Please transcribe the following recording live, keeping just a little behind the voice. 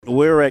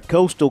We're at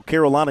Coastal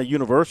Carolina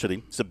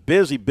University. It's a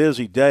busy,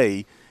 busy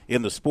day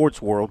in the sports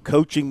world.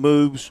 Coaching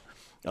moves,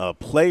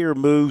 player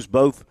moves,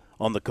 both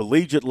on the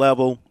collegiate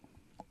level,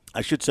 I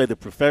should say the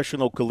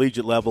professional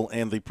collegiate level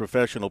and the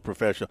professional.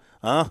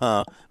 Am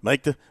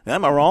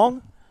I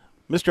wrong?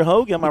 Mr.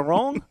 Hogue, am I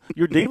wrong?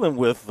 You're dealing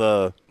with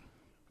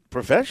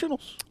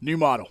professionals. New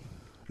model.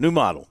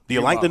 Do you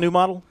like the new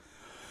model?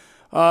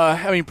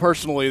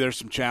 Personally, there's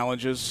some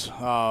challenges.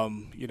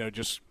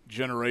 Just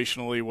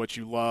generationally, what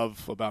you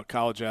love about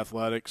college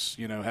athletics,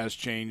 has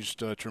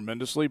changed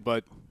tremendously.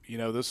 But,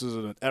 this is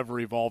an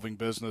ever-evolving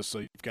business, so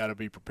you've got to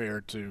be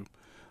prepared to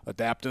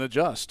adapt and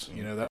adjust.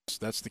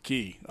 That's the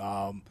key.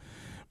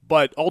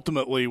 But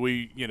ultimately,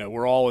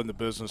 we're all in the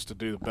business to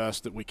do the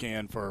best that we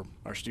can for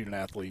our student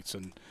athletes,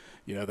 and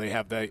they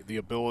have the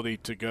ability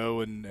to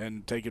go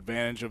and take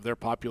advantage of their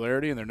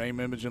popularity and their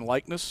name, image, and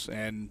likeness,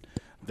 and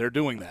they're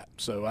doing that.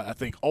 So I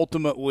think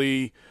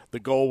ultimately the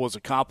goal was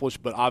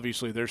accomplished, but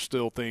obviously there's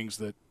still things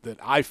that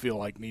I feel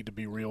like need to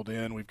be reeled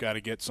in. We've got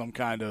to get some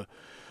kind of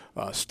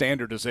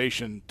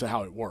standardization to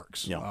how it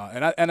works.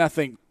 Yeah. And I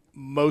think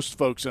most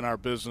folks in our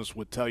business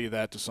would tell you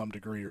that to some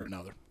degree or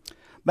another.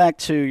 Back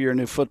to your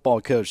new football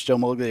coach, Joe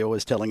Mulliglio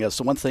was telling us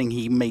the one thing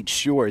he made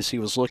sure as he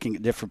was looking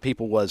at different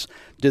people was,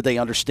 do they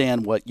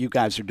understand what you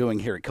guys are doing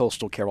here at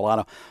Coastal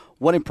Carolina?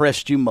 What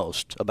impressed you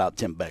most about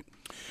Tim Beck?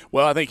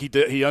 Well, I think he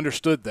did. He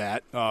understood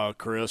that,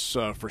 Chris,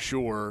 for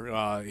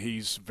sure.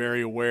 He's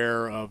very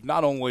aware of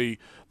not only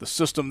the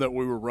system that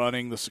we were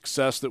running, the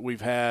success that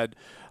we've had,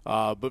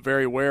 but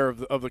very aware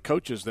of the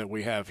coaches that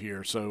we have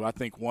here. So I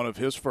think one of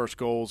his first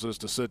goals is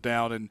to sit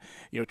down and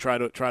try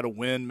to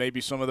win maybe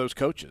some of those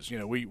coaches.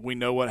 We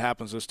know what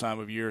happens this time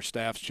of year.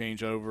 Staffs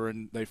change over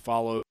and they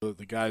follow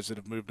the guys that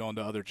have moved on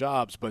to other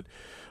jobs. But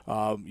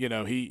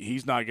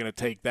he's not going to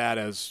take that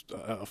as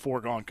a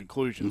foregone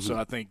conclusion. Mm-hmm. So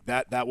I think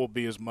that will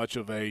be as much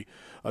of a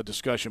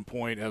discussion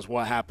point as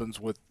what happens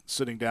with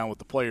sitting down with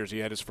the players. He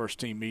had his first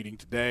team meeting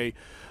today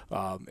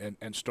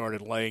and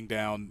started laying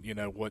down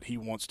what he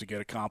wants to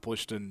get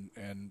accomplished and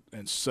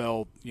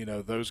sell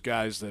those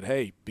guys that,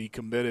 hey, be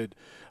committed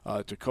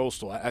to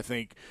Coastal. I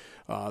think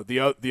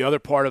the other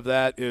part of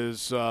that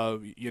is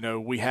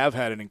we have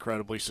had an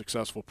incredibly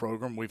successful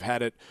program. We've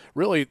had it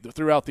really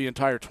throughout the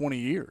entire 20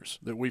 years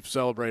that we've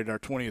celebrated our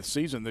 20th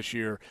season this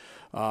year.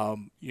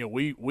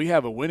 We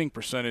have a winning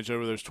percentage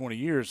over those 20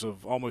 years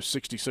of almost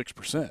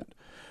 66%.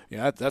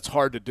 That's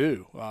hard to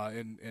do.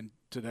 And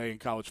today in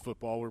college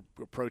football, we're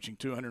approaching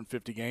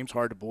 250 games.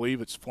 Hard to believe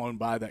it's flown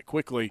by that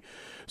quickly.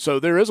 So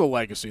there is a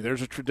legacy.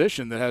 There's a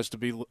tradition that has to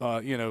be,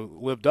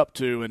 lived up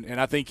to, and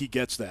I think he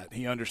gets that.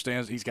 He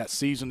understands. He's got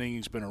seasoning.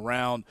 He's been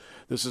around.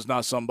 This is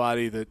not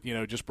somebody that,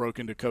 just broke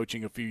into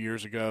coaching a few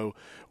years ago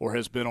or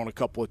has been on a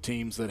couple of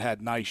teams that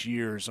had nice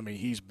years. I mean,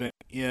 he's been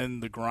in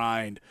the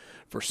grind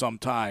for some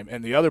time.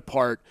 And the other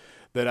part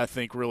that I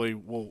think really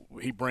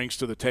he brings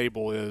to the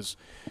table is,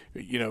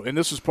 and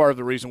this is part of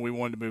the reason we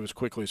wanted to move as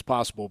quickly as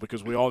possible,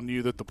 because we all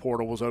knew that the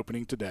portal was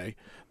opening today.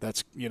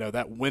 That's,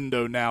 that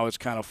window now is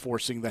kind of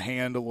forcing the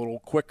hand a little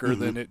quicker mm-hmm.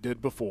 than it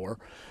did before.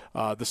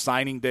 The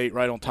signing date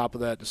right on top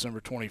of that,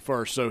 December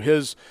 21st. So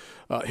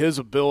his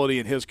ability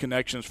and his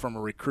connections from a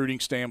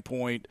recruiting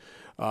standpoint,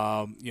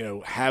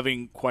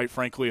 having, quite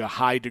frankly, a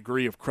high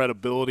degree of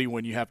credibility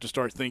when you have to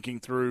start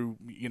thinking through,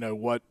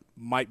 what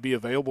might be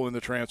available in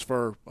the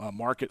transfer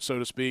market, so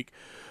to speak.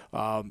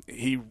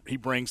 He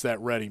brings that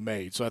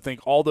ready-made. So I think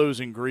all those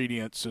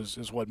ingredients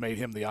is what made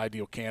him the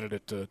ideal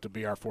candidate to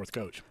be our fourth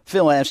coach.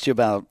 Phil asked you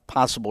about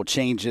possible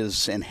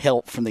changes and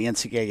help from the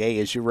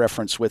NCAA, as you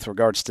referenced, with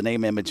regards to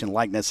name, image, and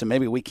likeness. And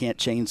maybe we can't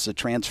change the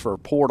transfer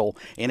portal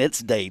in its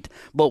date,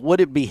 but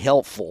would it be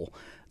helpful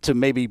to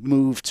maybe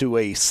move to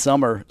a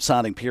summer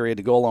signing period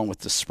to go along with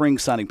the spring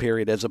signing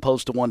period, as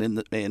opposed to one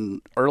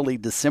in early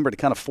December to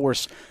kind of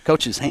force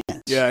coaches'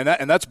 hands? Yeah,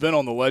 and that's been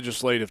on the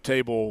legislative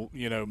table,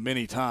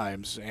 many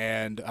times,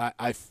 and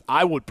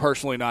I would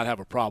personally not have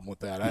a problem with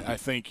that. I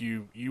think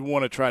you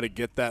want to try to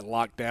get that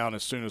locked down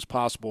as soon as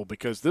possible,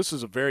 because this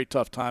is a very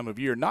tough time of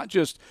year, not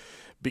just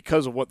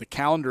because of what the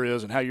calendar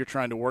is and how you're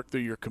trying to work through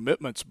your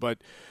commitments, but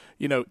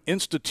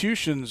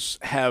institutions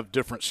have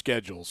different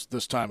schedules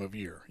this time of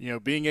year.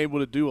 Being able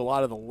to do a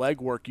lot of the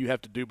legwork you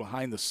have to do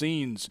behind the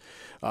scenes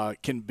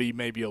can be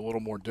maybe a little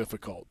more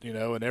difficult,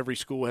 and every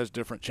school has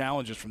different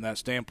challenges from that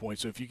standpoint.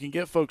 So if you can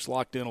get folks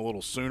locked in a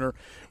little sooner,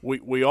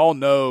 we all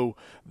know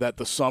that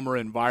the summer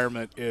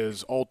environment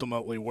is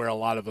ultimately where a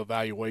lot of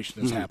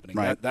evaluation is happening.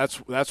 Right.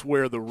 That's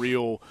where the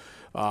real,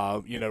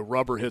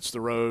 rubber hits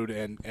the road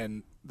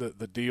and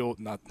the deal,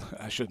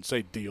 I shouldn't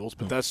say deals,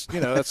 but that's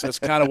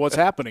kind of what's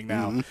happening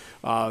now.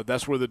 Mm-hmm.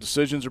 That's where the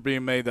decisions are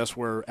being made. That's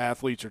where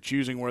athletes are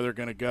choosing where they're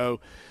going to go.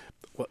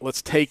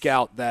 Let's take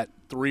out that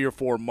 3 or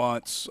 4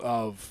 months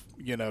of,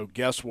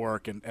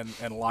 guesswork and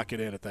lock it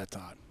in at that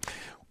time.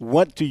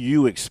 What do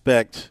you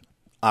expect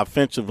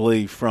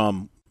offensively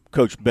from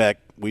Coach Beck?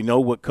 We know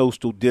what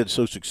Coastal did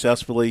so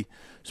successfully,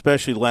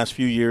 especially the last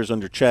few years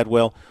under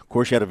Chadwell. Of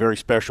course, you had a very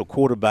special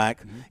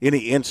quarterback. Mm-hmm. Any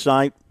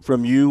insight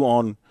from you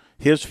on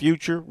his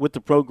future with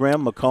the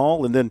program,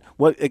 McCall? And then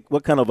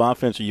what kind of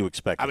offense are you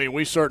expecting? I mean,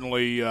 we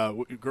certainly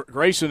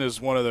Grayson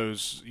is one of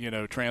those,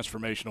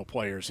 transformational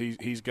players.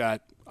 He's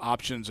got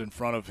options in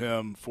front of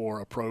him for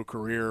a pro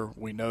career.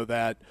 We know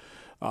that.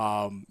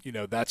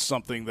 That's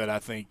something that I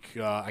think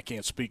I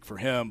can't speak for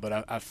him,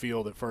 but I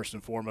feel that first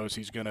and foremost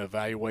he's going to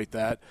evaluate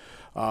that.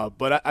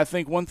 But I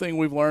think one thing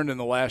we've learned in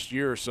the last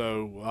year or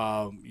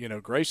so,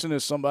 Grayson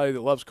is somebody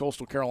that loves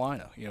Coastal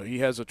Carolina. He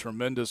has a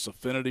tremendous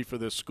affinity for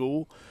this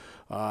school.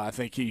 I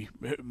think he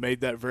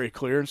made that very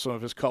clear in some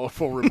of his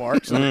colorful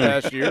remarks in the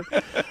past year.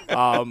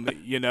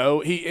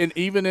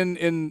 Even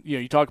in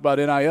you talk about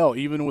NIL,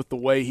 even with the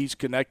way he's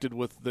connected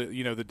with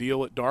the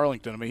deal at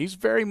Darlington. I mean, he's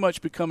very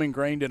much become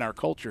ingrained in our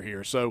culture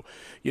here. So,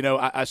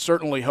 I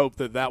certainly hope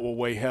that will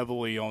weigh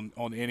heavily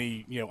on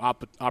any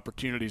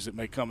opportunities that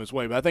may come his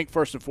way. But I think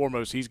first and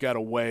foremost, he's got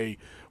to weigh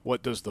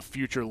what does the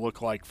future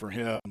look like for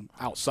him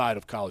outside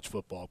of college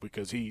football,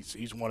 because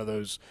he's one of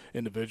those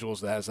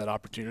individuals that has that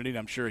opportunity, and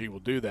I'm sure he will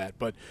do that.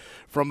 But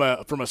from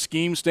a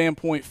scheme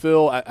standpoint,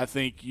 Phil, I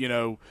think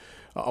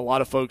a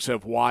lot of folks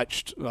have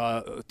watched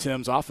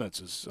Tim's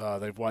offenses.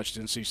 They've watched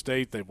NC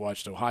State. They've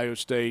watched Ohio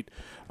State.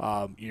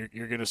 You're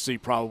going to see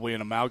probably an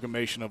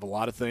amalgamation of a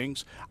lot of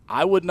things.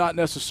 I would not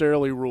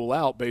necessarily rule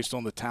out, based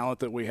on the talent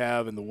that we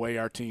have and the way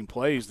our team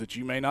plays, that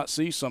you may not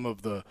see some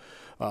of the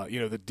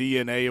the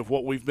DNA of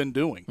what we've been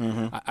doing.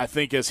 Mm-hmm. I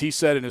think, as he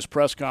said in his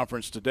press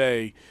conference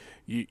today,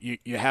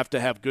 you have to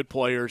have good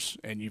players,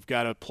 and you've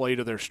got to play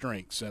to their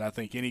strengths. And I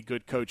think any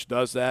good coach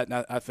does that,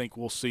 and I think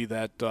we'll see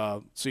that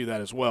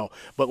as well.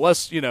 But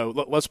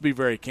let's be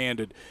very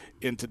candid.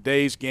 In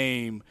today's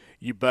game,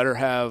 you better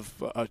have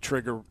a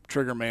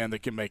trigger man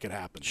that can make it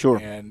happen. Sure.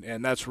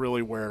 And that's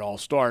really where it all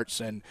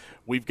starts. And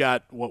we've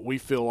got what we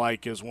feel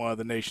like is one of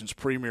the nation's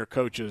premier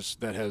coaches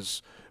that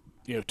has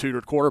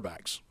tutored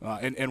quarterbacks.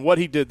 And what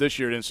he did this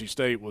year at NC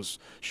State was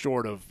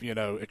short of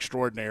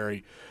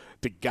extraordinary,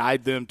 to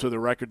guide them to the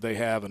record they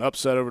have, an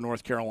upset over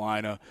North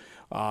Carolina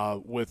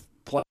with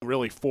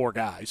really 4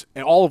 guys,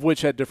 and all of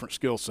which had different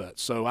skill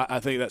sets. So I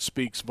think that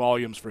speaks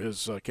volumes for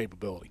his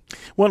capability.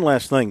 One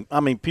last thing.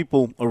 I mean,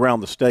 people around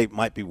the state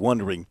might be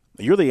wondering,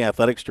 you're the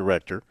athletics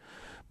director,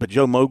 but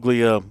Joe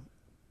Moglia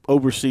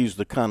oversees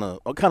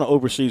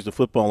oversees the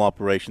football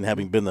operation,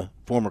 having been the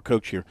former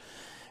coach here.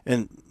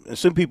 And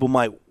some people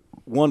might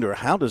wonder,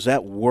 how does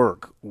that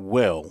work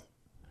well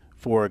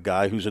for a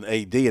guy who's an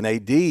AD? And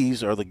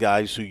ADs are the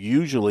guys who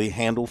usually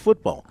handle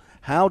football.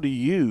 How do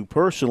you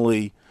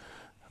personally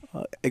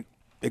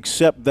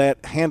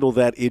handle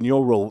that in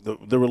your role?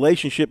 The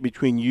relationship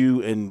between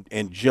you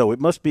and Joe, it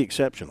must be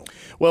exceptional.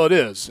 Well, it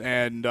is,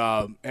 and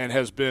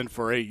has been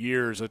for 8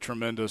 years a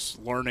tremendous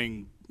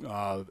learning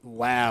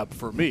lab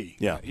for me.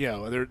 Yeah.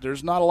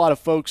 There's not a lot of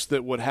folks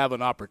that would have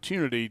an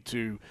opportunity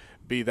to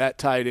be that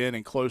tight in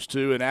and close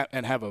to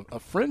and have a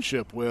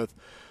friendship with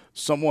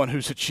someone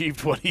who's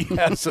achieved what he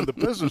has in the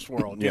business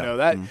world.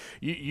 Yeah.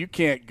 You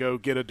can't go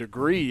get a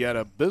degree at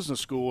a business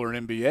school or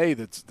an MBA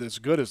that's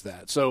good as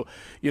that. So,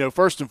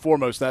 first and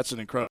foremost, that's an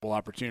incredible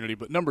opportunity.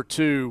 But number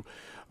two,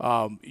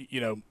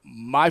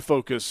 my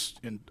focus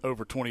in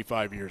over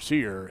 25 years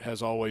here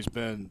has always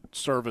been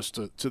service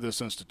to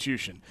this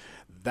institution.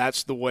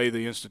 That's the way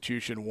the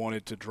institution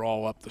wanted to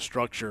draw up the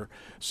structure,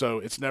 so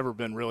it's never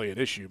been really an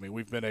issue. I mean,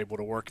 we've been able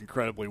to work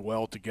incredibly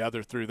well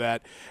together through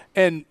that.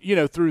 And,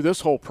 through this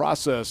whole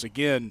process,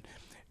 again,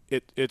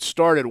 it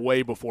started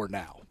way before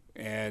now.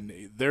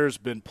 And there's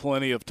been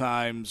plenty of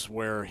times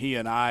where he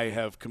and I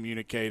have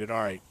communicated,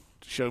 all right,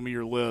 show me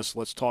your list,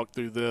 let's talk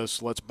through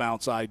this, let's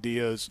bounce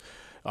ideas.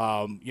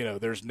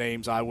 There's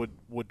names I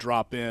would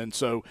drop in.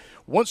 So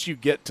once you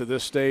get to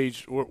this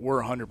stage,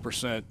 we're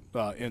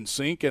 100% in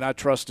sync, and I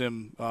trust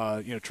him,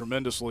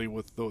 tremendously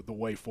with the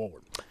way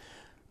forward.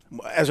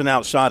 As an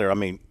outsider, I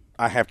mean,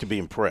 I have to be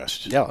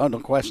impressed. Yeah,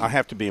 no question. I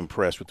have to be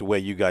impressed with the way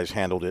you guys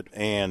handled it.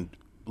 And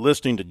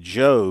listening to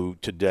Joe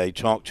today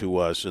talk to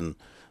us, and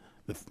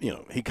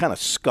he kind of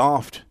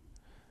scoffed,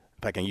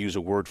 if I can use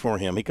a word for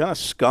him. He kind of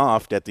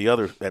scoffed at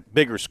at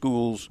bigger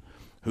schools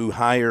who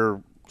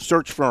hire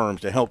search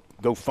firms to help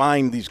go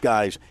find these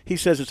guys. He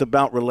says it's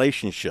about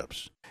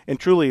relationships, and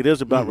truly it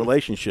is about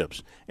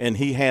relationships. And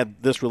he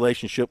had this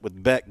relationship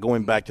with Beck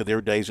going back to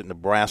their days at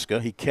Nebraska.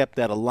 He kept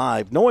that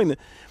alive, knowing that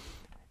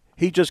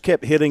he just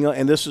kept hitting.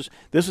 And this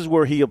is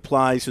where he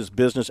applies his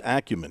business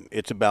acumen.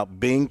 It's about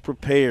being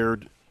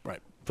prepared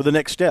for the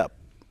next step,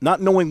 not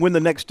knowing when the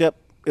next step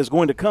is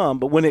going to come,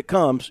 but when it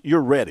comes,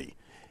 you're ready.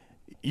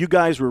 You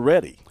guys were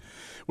ready.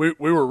 We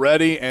were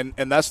ready, and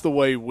that's the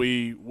way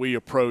we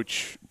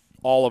approach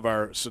all of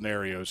our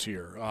scenarios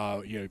here.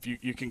 If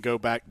you can go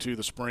back to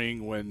the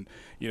spring when,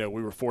 we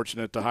were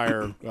fortunate to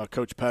hire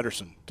Coach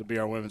Pedersen to be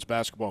our women's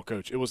basketball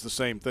coach. It was the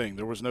same thing.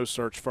 There was no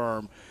search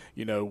firm.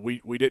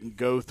 We didn't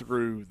go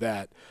through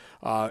that.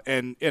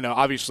 And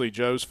obviously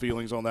Joe's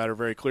feelings on that are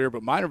very clear,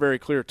 but mine are very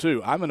clear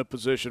too. I'm in a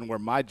position where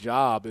my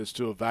job is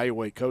to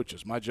evaluate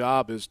coaches. My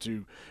job is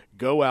to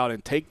go out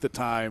and take the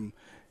time.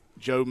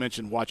 Joe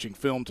mentioned watching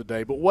film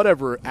today, but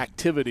whatever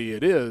activity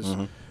it is,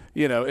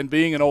 and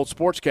being an old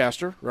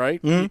sportscaster, right?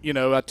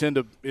 I tend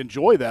to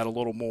enjoy that a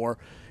little more.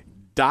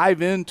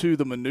 Dive into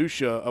the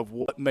minutia of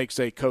what makes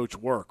a coach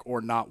work or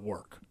not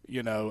work.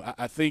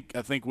 I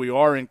think we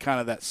are in kind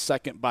of that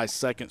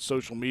second-by-second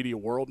social media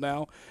world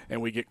now,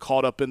 and we get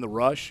caught up in the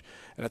rush.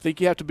 And I think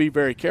you have to be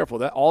very careful.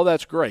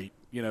 That's great.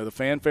 The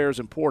fanfare is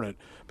important,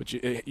 but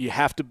you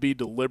have to be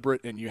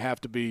deliberate, and you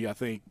have to be, I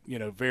think,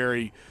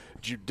 very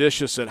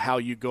judicious at how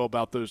you go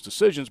about those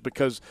decisions,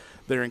 because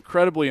they're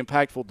incredibly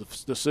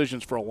impactful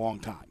decisions for a long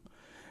time.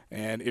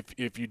 And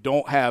if you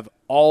don't have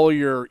all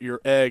your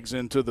eggs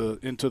into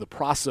the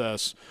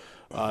process,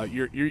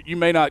 you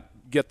may not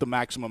get the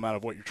maximum out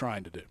of what you're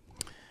trying to do.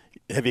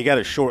 Have you got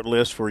a short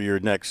list for your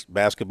next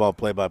basketball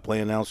play-by-play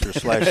announcer /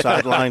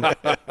 sideline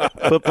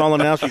football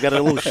announcer? You got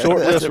a little short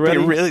list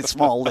ready? A really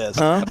small list.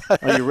 Huh?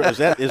 Is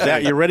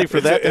that you ready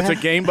for that? It's a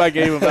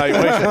game-by-game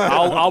evaluation.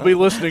 I'll be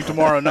listening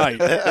tomorrow night.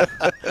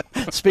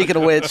 Speaking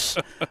of which,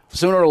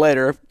 sooner or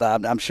later,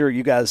 I'm sure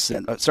you guys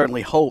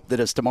certainly hope that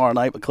it's tomorrow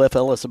night, but Cliff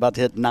Ellis about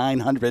to hit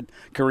 900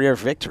 career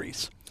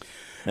victories.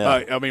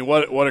 Yeah.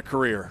 What a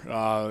career.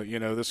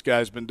 This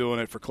guy's been doing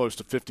it for close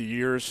to 50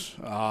 years.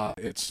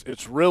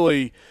 It's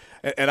really,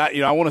 and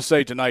I want to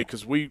say tonight,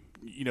 because we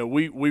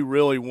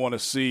really want to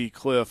see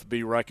Cliff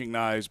be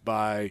recognized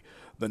by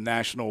the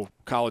National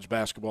College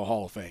Basketball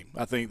Hall of Fame.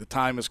 I think the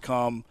time has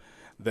come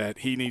that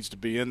he needs to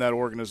be in that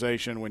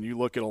organization. When you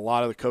look at a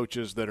lot of the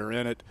coaches that are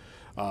in it,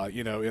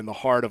 in the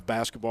heart of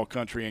basketball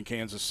country in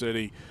Kansas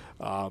City,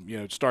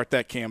 start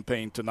that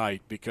campaign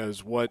tonight,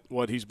 because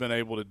what he's been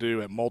able to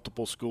do at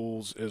multiple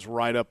schools is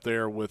right up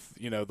there with,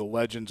 the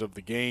legends of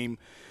the game.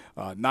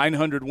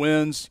 900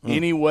 wins,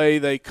 any way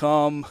they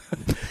come,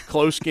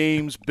 close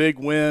games, big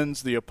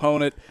wins, the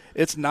opponent.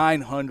 It's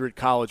 900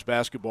 college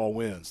basketball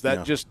wins.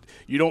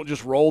 You don't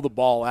just roll the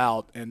ball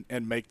out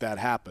and make that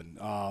happen.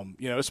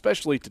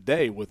 Especially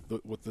today with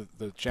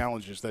the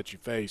challenges that you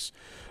face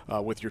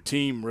with your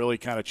team really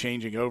kind of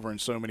changing over in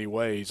so many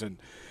ways. And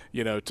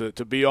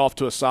to be off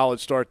to a solid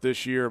start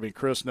this year. I mean,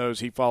 Chris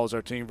knows, he follows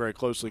our team very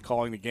closely,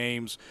 calling the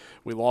games.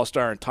 We lost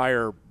our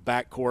entire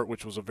backcourt,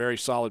 which was a very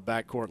solid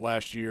backcourt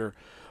last year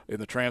in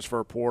the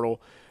transfer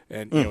portal.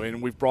 And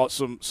and we've brought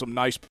some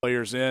nice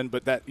players in,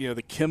 but that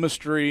the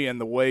chemistry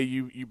and the way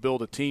you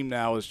build a team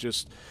now is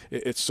just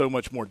it's so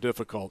much more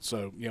difficult.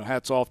 So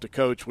hats off to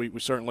Coach. We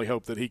certainly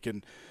hope that he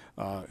can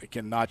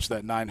notch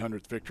that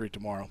 900th victory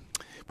tomorrow.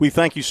 We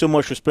thank you so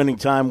much for spending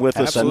time with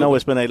us. Absolutely. I know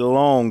it's been a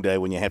long day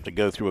when you have to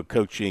go through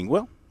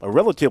a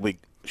relatively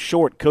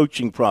short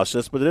coaching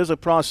process, but it is a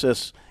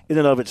process in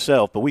and of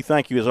itself. But we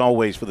thank you as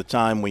always for the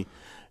time.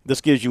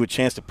 This gives you a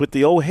chance to put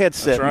the old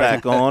headset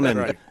back on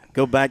and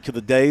go back to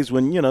the days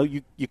when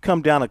you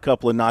come down a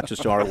couple of notches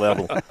to our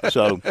level.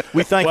 So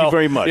we thank you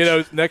very much.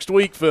 Next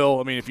week, Phil,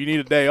 I mean, if you need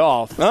a day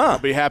off, I'll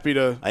be happy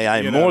to. Hey, I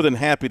am more than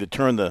happy to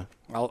turn the.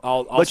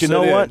 I'll but you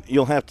know what?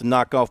 You'll have to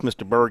knock off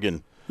Mr.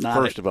 Bergen.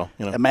 First of all,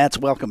 Matt's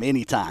welcome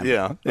anytime.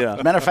 Yeah.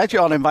 Matter of fact, you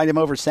ought to invite him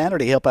over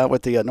Saturday to help out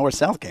with the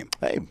North-South game.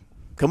 Hey,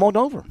 come on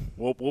over.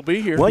 We'll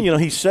be here. Well,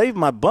 he saved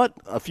my butt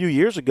a few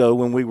years ago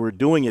when we were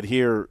doing it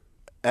here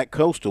at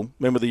Coastal.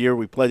 Remember the year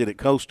we played it at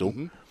Coastal?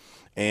 Mm-hmm.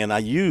 And I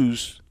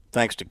used,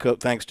 thanks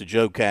to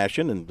Joe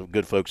Cashin and the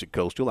good folks at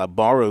Coastal, I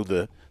borrowed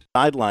the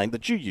sideline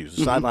that you use,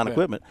 the sideline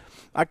equipment.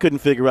 I couldn't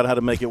figure out how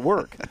to make it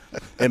work.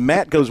 And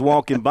Matt goes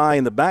walking by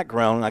in the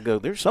background, and I go,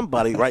 there's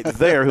somebody right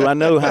there who I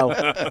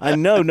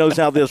know knows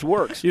how this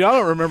works. I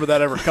don't remember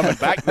that ever coming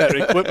back, that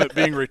equipment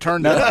being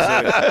returned to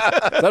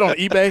us. Is that on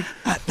eBay?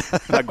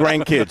 My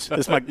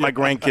grandkids. My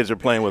grandkids are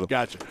playing with them.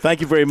 Gotcha.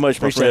 Thank you very much,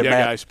 Appreciate my friend. it,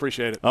 Matt. Guys.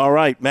 Appreciate it. All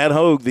right. Matt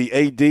Hogue, the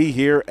AD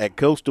here at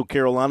Coastal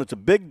Carolina. It's a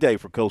big day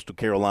for Coastal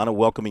Carolina,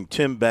 welcoming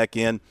Tim back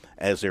in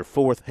as their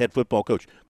fourth head football coach.